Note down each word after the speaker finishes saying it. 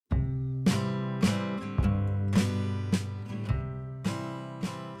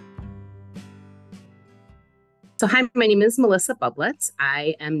So, hi, my name is Melissa Bublitz.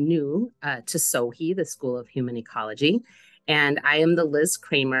 I am new to SOHI, the School of Human Ecology, and I am the Liz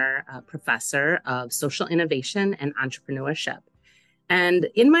Kramer Professor of Social Innovation and Entrepreneurship. And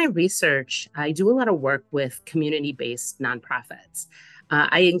in my research, I do a lot of work with community based nonprofits.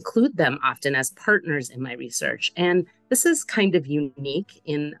 I include them often as partners in my research. And this is kind of unique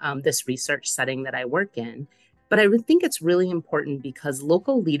in this research setting that I work in. But I would think it's really important because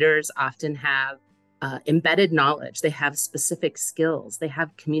local leaders often have embedded knowledge, they have specific skills, they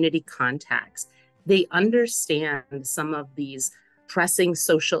have community contacts, they understand some of these pressing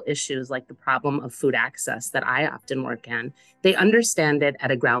social issues like the problem of food access that I often work in. They understand it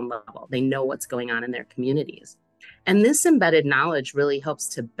at a ground level. They know what's going on in their communities. And this embedded knowledge really helps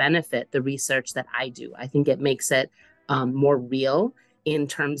to benefit the research that I do. I think it makes it more real in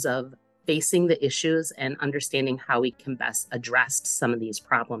terms of facing the issues and understanding how we can best address some of these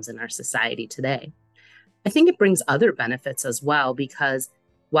problems in our society today. I think it brings other benefits as well because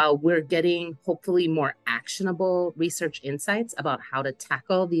while we're getting hopefully more actionable research insights about how to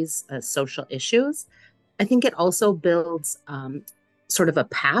tackle these social issues, I think it also builds sort of a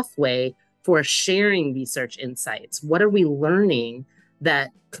pathway for sharing research insights. What are we learning that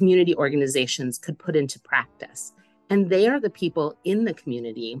community organizations could put into practice? And they are the people in the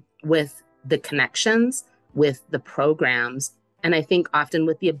community with the connections, with the programs, and I think often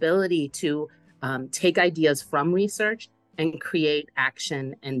with the ability to take ideas from research and create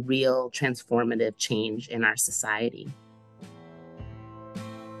action and real transformative change in our society.